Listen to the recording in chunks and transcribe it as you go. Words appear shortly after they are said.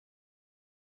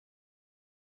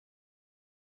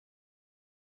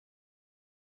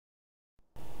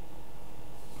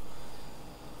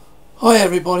Hi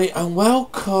everybody and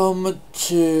welcome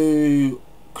to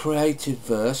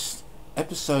Creativerse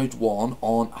episode 1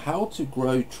 on how to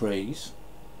grow trees,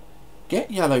 get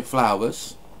yellow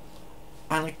flowers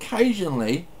and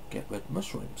occasionally get red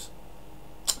mushrooms.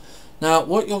 Now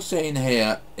what you're seeing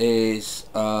here is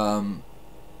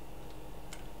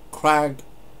Cragwood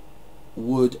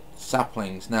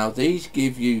saplings. Now these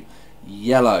give you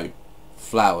yellow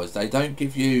flowers, they don't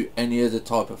give you any other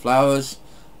type of flowers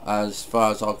as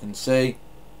far as I can see.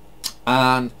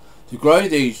 And to grow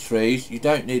these trees you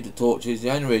don't need the torches. The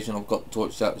only reason I've got the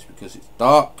torches out is because it's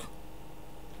dark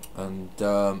and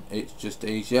it's just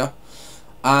easier.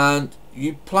 And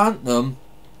you plant them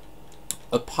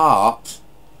apart.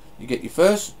 You get your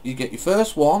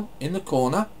first one in the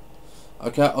corner.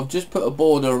 Okay, I've just put a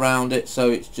border around it so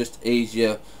it's just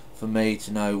easier for me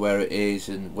to know where it is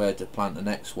and where to plant the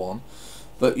next one.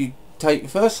 But you take your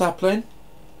first sapling,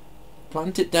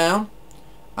 plant it down,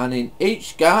 and in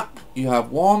each gap you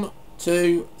have 1,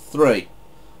 2, 3.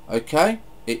 Okay,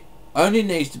 it only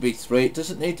needs to be 3. It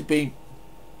doesn't need to be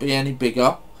any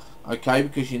bigger. Okay,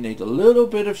 because you need a little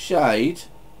bit of shade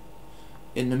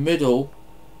in the middle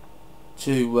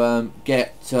to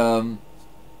get the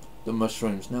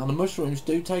mushrooms. Now the mushrooms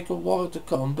do take a while to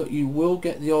come, but you will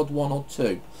get the odd 1 or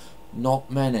 2, not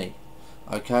many.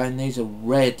 Okay, and these are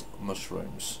red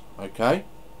mushrooms. Okay.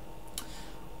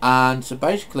 And so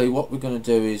basically what we're going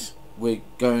to do is we're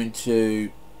going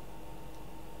to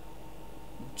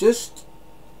just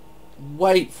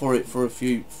wait for it for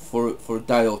a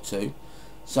day or two.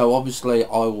 So obviously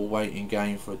I will wait in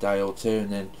game for a day or two, and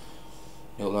then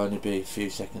it'll only be a few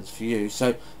seconds for you.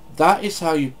 So that is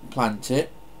how you plant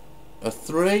it. A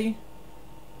 3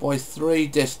 by 3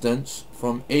 distance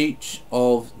from each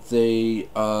of the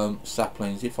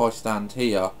saplings. If I stand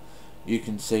here you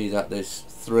can see that there's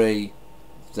 3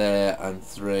 there and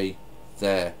 3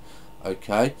 there.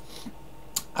 Okay,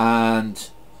 and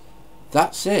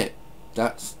that's it.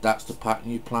 That's the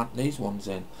pattern you plant these ones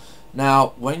in.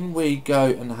 Now when we go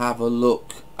and have a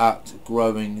look at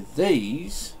growing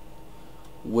these,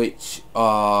 which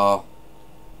are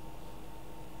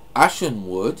ashen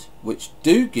wood, which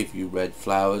do give you red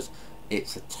flowers,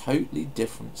 it's a totally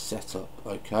different setup.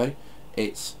 Okay,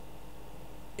 it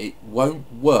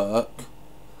won't work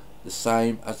the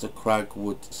same as the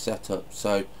Cragwood setup,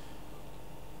 so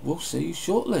we'll see you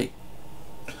shortly.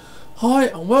 Hi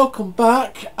and welcome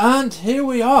back, and here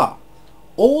we are.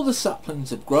 All the saplings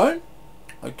have grown.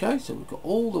 Okay, so we've got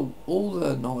all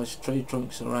the nice tree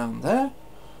trunks around there.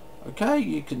 Okay,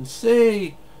 you can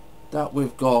see that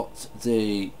we've got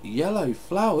the yellow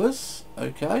flowers,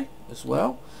 okay, as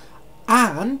well.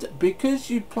 And because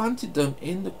you planted them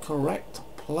in the correct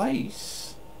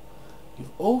place, you've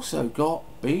also got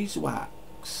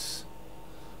beeswax.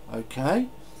 Okay,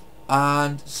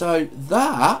 and so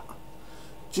that,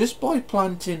 just by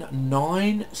planting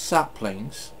 9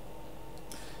 saplings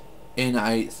in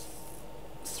a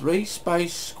 3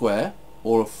 space square,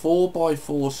 or a 4 by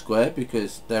 4 square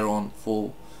because they're on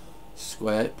 4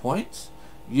 square points,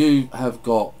 you have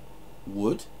got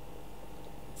wood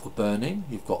for burning,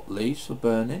 you've got leaves for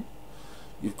burning,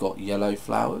 you've got yellow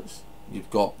flowers, you've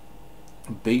got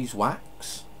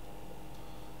beeswax,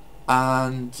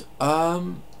 and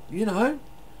you know,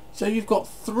 so you've got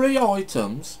 3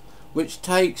 items which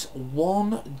takes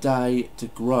 1 day to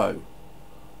grow.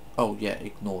 Oh yeah,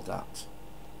 ignore that.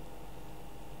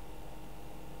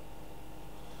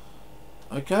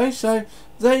 Okay, so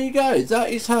there you go. That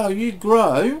is how you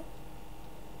grow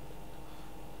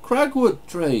Cragwood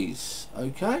trees.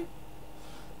 Okay,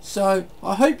 so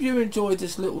I hope you enjoyed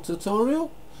this little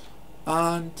tutorial,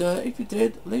 and if you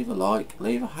did, leave a like,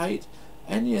 leave a hate.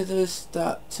 Any others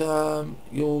that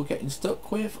you're getting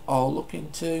stuck with, I'll look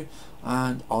into,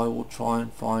 and I will try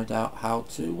and find out how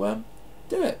to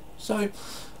do it. So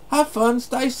have fun,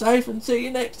 stay safe, and see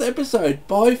you next episode.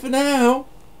 Bye for now.